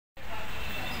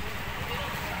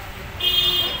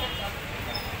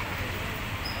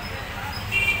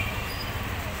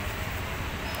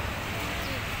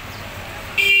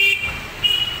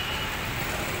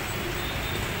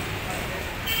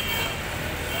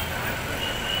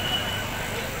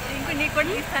నీకు కూడా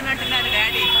తీస్తానంటున్నాడు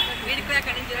డాడీ. వీడికి కూడా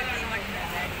అక్కడి నుంచి తీయమంటున్నాడు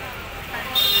డాడీ.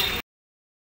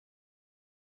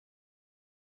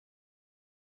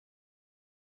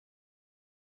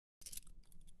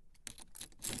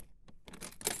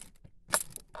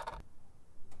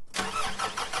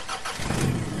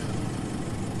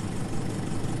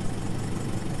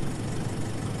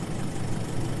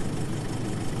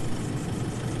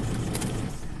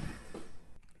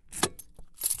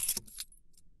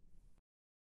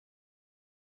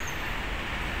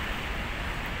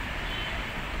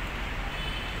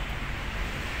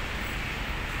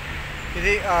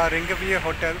 ఇది రింగవ్యూ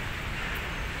hotel.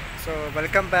 So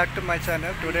welcome back to my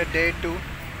channel. Today day 2.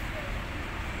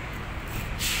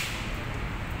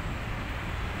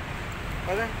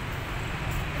 అదే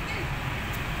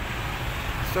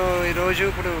సో ఈరోజు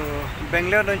ఇప్పుడు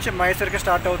బెంగళూరు నుంచి మైసూర్కి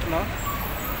స్టార్ట్ అవుతున్నాం.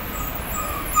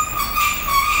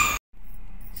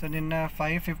 సో నిన్న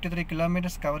 553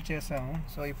 కిలోమీటర్స్ కవర్ చేసాము.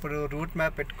 సో ఇప్పుడు రూట్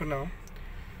మ్యాప్ పెట్టుకున్నాం.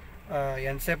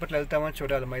 ఎంతసేపట్లో వెళ్తామో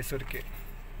చూడాలి మైసూర్కి.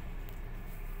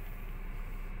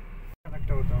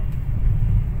 కనెక్ట్ అవుతాం.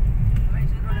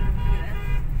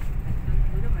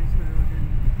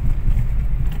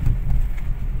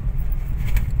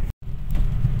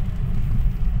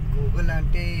 గూగుల్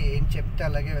అంటే ఏం చెప్తే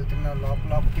అలాగే వెళ్తున్నాం.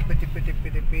 లోపల తిప్పి తిప్పి తిప్పి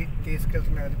తిప్పి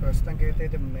తీసుకెళ్తున్నాం. అది ప్రస్తుతానికి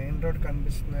అయితే మెయిన్ రోడ్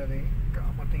కనిపిస్తున్నది.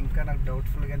 కాకపోతే ఇంకా నాకు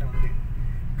డౌట్ఫుల్గానే ఉంది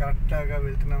కరెక్ట్గా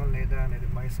వెళ్తున్నామా లేదా అనేది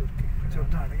మైసూర్కి.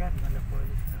 చూద్దాం, అడగాలి మళ్ళీ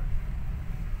పోలీసు.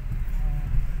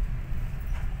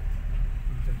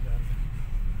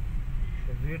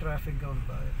 హెవీ ట్రాఫిక్గా ఉంది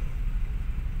బాగా.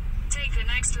 Take the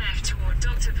next left toward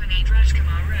Dr. Puneet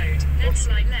Rajkumar Road. Then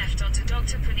slide left onto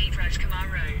Dr. Puneet Rajkumar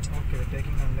Road. Okay,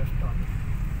 taking on left on.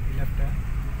 Left.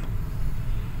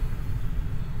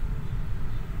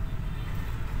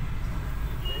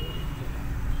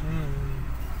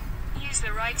 Use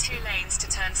the right 2 lanes to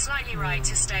turn slightly right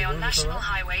to stay on National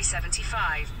Highway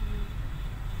 75.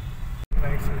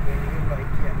 Right, so they will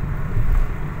right here.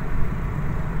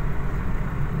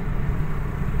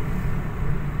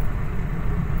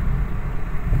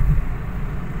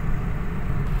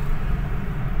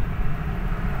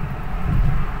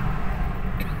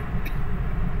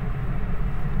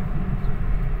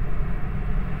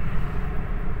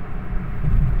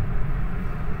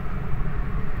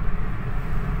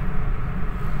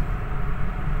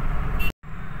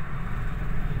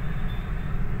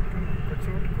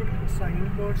 Sign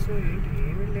boards ఏంటి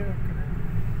ఏమీ లేవు అక్కడ.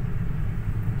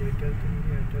 ఎటు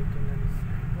వెళ్తుంది ఎటు వెళ్తుంది అని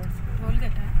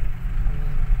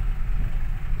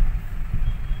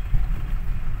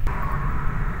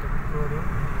road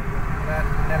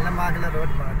నెల్లమాగల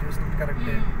road బాగా చూస్తుంది.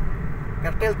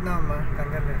 కరెక్ట్ వెళ్తున్నాం అమ్మా,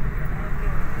 కంగారు లేదు.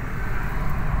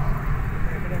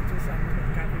 ఎక్కడ చూసాము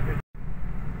కాఫీ పెట్టి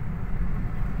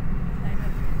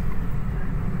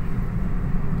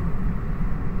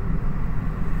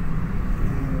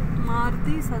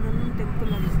మారుతి సదన్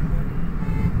టెంపుల్ అని.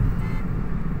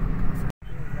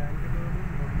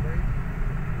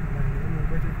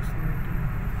 ముంబై చూపిస్తుంది.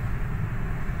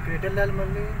 ఎటు వెళ్ళాలి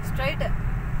మళ్ళీ? స్ట్రైట్.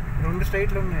 2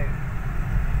 స్ట్రైట్లు ఉన్నాయి.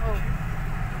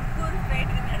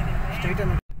 స్ట్రైట్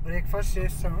అన్న. బ్రేక్ఫాస్ట్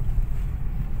చేస్తాం.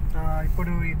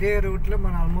 ఇప్పుడు ఇదే రూట్లో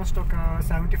మనం ఆల్మోస్ట్ ఒక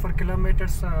 74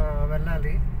 కిలోమీటర్స్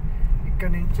వెళ్ళాలి. ఇక్కడ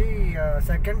నుంచి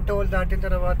సెకండ్ టోల్ దాటిన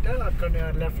తర్వాత అక్కడ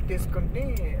లెఫ్ట్ తీసుకుంటే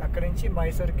అక్కడ నుంచి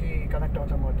మైసూర్కి కనెక్ట్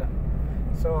అవుతాం అన్నమాట.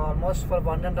 సో ఆల్మోస్ట్ ఫర్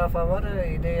 1.5 అవర్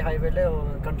ఇదే హైవేలో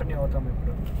కంటిన్యూ అవుతాం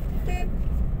ఇప్పుడు.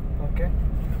 ఓకే,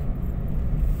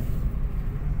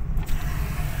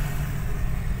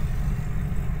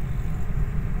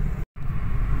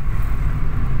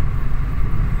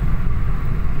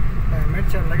 క్లైమేట్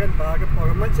చల్లగా బాగా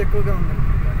పొగమంచు ఎక్కువగా ఉంది.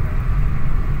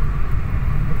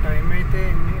 టైం అయితే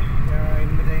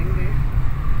 8 అయింది.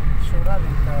 చూడాలి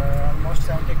ఇంకా ఆల్మోస్ట్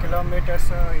 70 కిలోమీటర్స్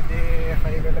ఇదే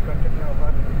హైవేలో కంటిన్యూ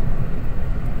అవ్వాలి.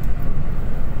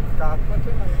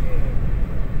 కాకపోతే మనకి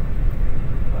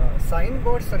సైన్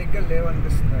బోర్డ్స్ సరిగ్గా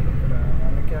లేవనిపిస్తున్నాడు ఇక్కడ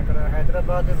మనకి. అక్కడ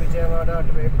హైదరాబాద్ విజయవాడ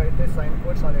అటువైపు అయితే సైన్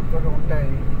బోర్డ్స్ అది ఎక్కువగా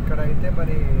ఉంటాయి. ఇక్కడ అయితే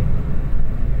మరి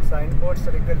సైన్ బోర్డ్స్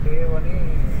సరిగ్గా లేవని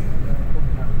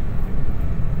అనుకుంటున్నాను.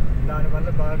 దానివల్ల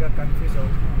బాగా కన్ఫ్యూజ్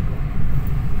అవుతుంది.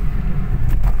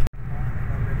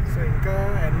 సో ఇంకా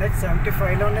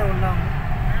NH75లోనే ఉన్నాము.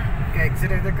 ఇంకా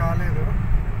ఎగ్జిట్ అయితే కాలేదు.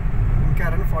 ఇంకా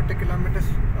అరౌండ్ 40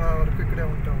 కిలోమీటర్స్ వరకు ఇక్కడే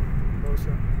ఉంటాం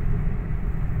బహుశా.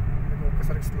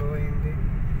 ఒక్కసారి స్లో అయింది.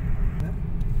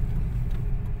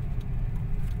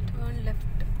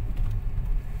 Left.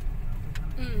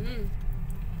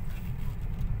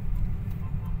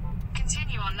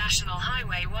 Continue on National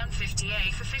Highway 150A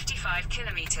for 55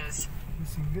 kilometers.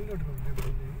 Single road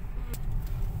ఉంది.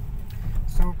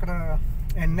 సో ఇక్కడ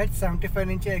NH75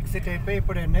 నుంచి ఎగ్జిట్ అయిపోయి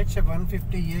ఇప్పుడు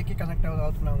NH150Aకి కనెక్ట్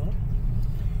అవుతున్నాము.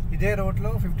 ఇదే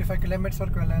రోడ్లో 55 కిలోమీటర్స్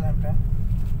వరకు వెళ్ళాలంట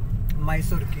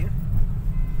మైసూర్కి.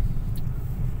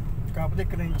 కాకపోతే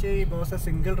ఇక్కడ నుంచి బహుశా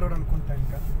సింగిల్ రోడ్ అనుకుంటా.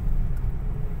 ఇంకా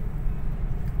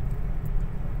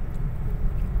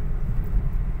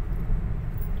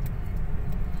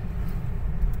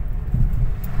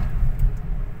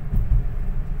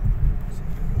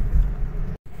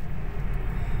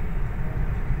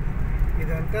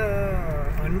ఇదంతా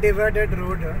అన్డివైడెడ్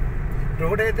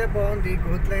రోడ్ అయితే బాగుంది,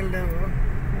 గోత్ లైన్ లేవు.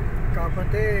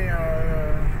 కాకపోతే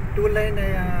 2 లైన్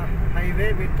హైవే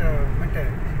విత్ అంటే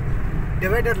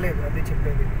డివైడర్ లేదు, అది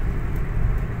చెప్పేది.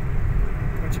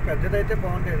 కొంచెం పెద్దదైతే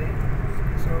బాగుండేది.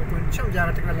 సో కొంచెం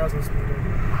జాగ్రత్తగా వెళ్ళాల్సి వస్తుంది.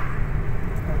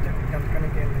 అంతే, అంతకన్నా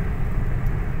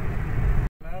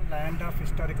land of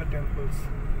historical temples.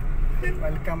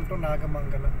 Welcome to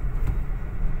Nagamangala,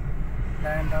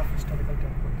 land of historical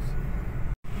temples.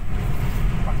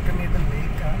 పక్కన ఏదో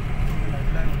లేక్,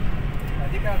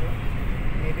 అది కాదు,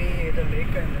 మేబీ ఏదో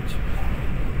లేక్ అయ్యొచ్చు.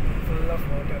 Full of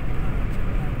water.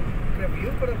 ఇక్కడ వ్యూ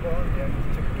కూడా బాగుంది.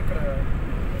 చుట్టూ ఇక్కడ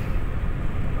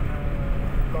మన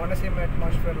కోనసీమ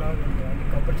అట్మాస్ఫియర్ లాగా ఉంది. అన్ని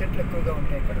కొబ్బరి చెట్లు ఎక్కువగా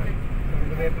ఉంటాయి ఇక్కడ.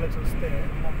 రెండు వైపులో చూస్తే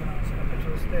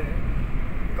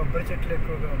కొబ్బరి చెట్లు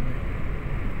ఎక్కువగా ఉన్నాయి.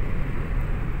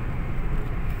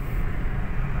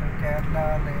 కేరళ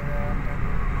లేదా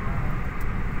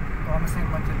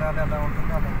కోనసీమ జిల్లాలో ఎలా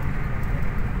ఉంటుందో అలా ఉంది.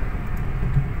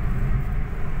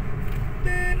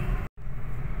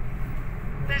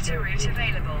 Better route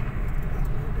available.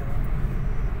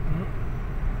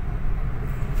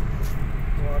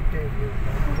 What a view.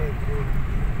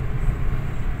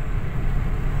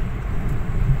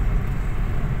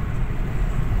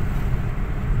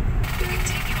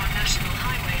 Continue on National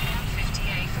Highway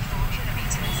 150A for 4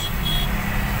 kilometers.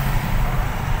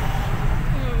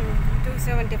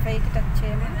 275కి touch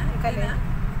చేయమని ఇంకా లేదు.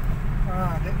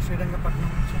 అదే శ్రీరంగపట్నం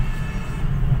నుంచి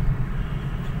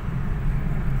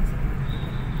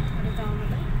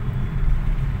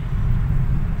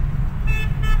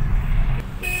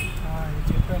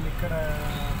చెప్పాను. ఇక్కడ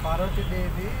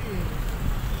Parvatidevi.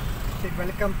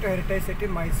 Welcome to heritage city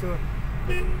Mysore.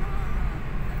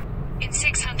 In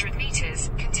 600 meters,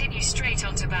 continue straight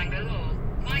onto Banglore,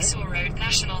 Mysore Road,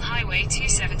 National Highway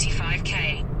 275K.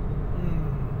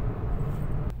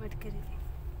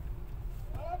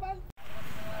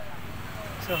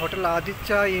 So hotel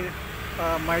Aditya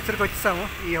మైసూర్కి వచ్చేసాము.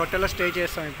 ఈ హోటల్లో స్టే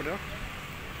చేస్తాం ఇప్పుడు.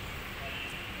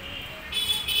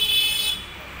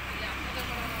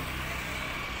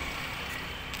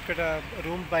 ఇక్కడ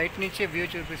రూమ్ బయట నుంచి వ్యూ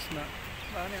చూపిస్తున్నా.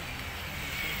 బాగానే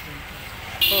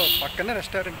పక్కనే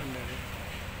రెస్టారెంట్ ఉంది, అది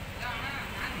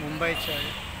ముంబై చాయ్.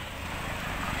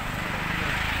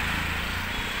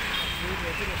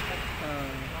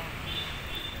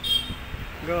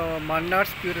 ఇంకో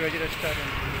మన్నార్స్ pure veg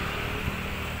restaurant.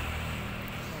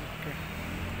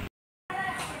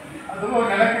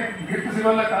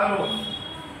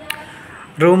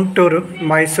 Room tour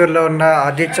మైసూర్లో ఉన్న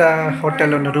ఆదిత్య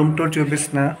హోటల్లో ఉన్న రూమ్ టూర్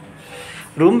చూపిస్తున్నా.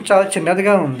 రూమ్ చాలా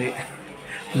చిన్నదిగా ఉంది.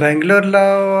 బెంగళూరులో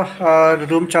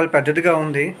రూమ్ చాలా పెద్దదిగా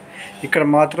ఉంది, ఇక్కడ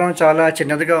మాత్రం చాలా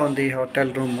చిన్నదిగా ఉంది ఈ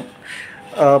hotel room.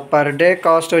 Per day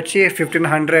cost వచ్చి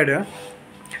 1500,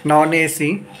 నాన్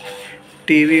ఏసీ.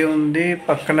 టీవీ ఉంది,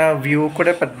 పక్కన వ్యూ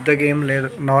కూడా పెద్దగా ఏం లేదు,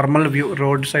 normal view,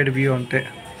 road side view అంతే.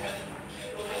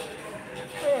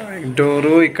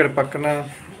 డోరు ఇక్కడ పక్కన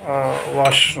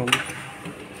వాష్రూమ్.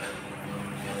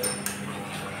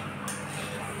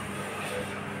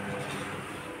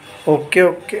 ఓకే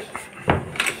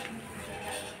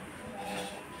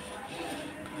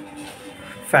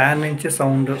ఫ్యాన్ నుంచి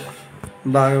సౌండ్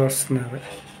బాగా వస్తున్నది.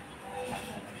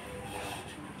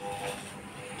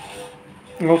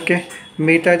 ఓకే,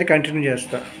 మిగతా అయితే కంటిన్యూ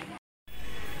చేస్తా.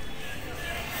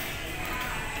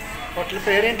 హోటల్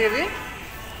పేరేంటి ఇది?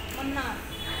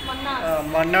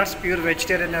 మన్నార్స్ ప్యూర్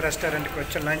వెజిటేరియన్ రెస్టారెంట్కి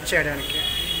వచ్చి లంచ్ చేయడానికి.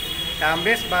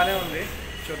 అంబియన్స్ బాగానే ఉంది,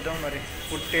 చూద్దాం మరి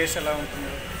ఫుడ్ టేస్ట్ ఎలా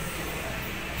ఉంటుందో.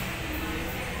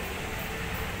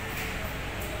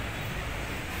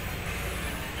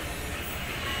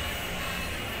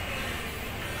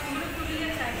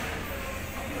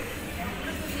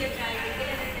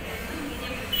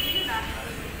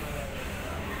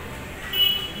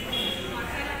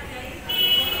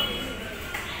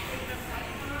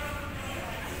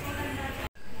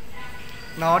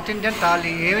 నార్త్ ఇండియన్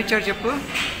థాలీ ఏమి ఇచ్చాడు చెప్పు?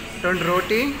 2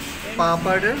 రోటీ,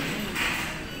 పాపడ్,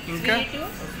 ఇంకా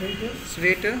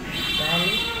స్వీట్,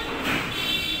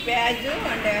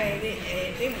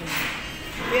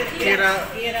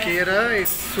 కీరా,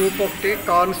 సూప్ ఒకటి,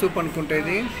 కార్న్ సూప్ అనుకుంటా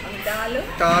ఇది,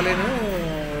 దాలను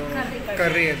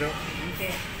కర్రీ ఏదో.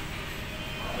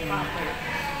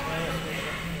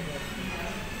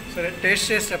 సరే టేస్ట్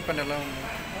చేసి చెప్పండి ఎలా ఉంది.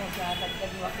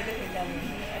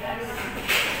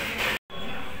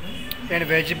 నేను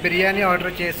వెజ్ బిర్యానీ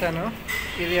ఆర్డర్ చేశాను.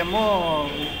 ఇది ఏమో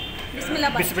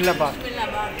బిస్మిల్లాబాద్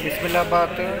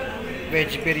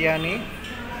veg biryani,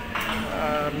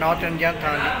 north Indian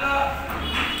thali.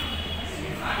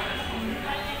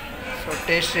 So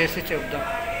taste చేసి చెప్దాం.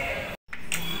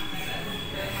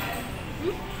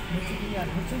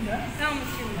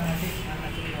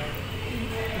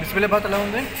 బిస్మిల్లాబాద్ ఎలా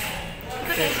ఉంది?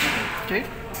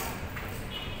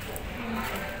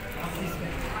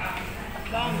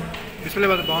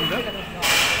 బిస్మిల్లాబాద్ బాగుందా?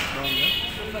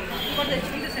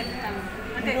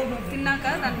 అంటే తిన్నాక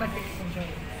దాన్ని బట్టి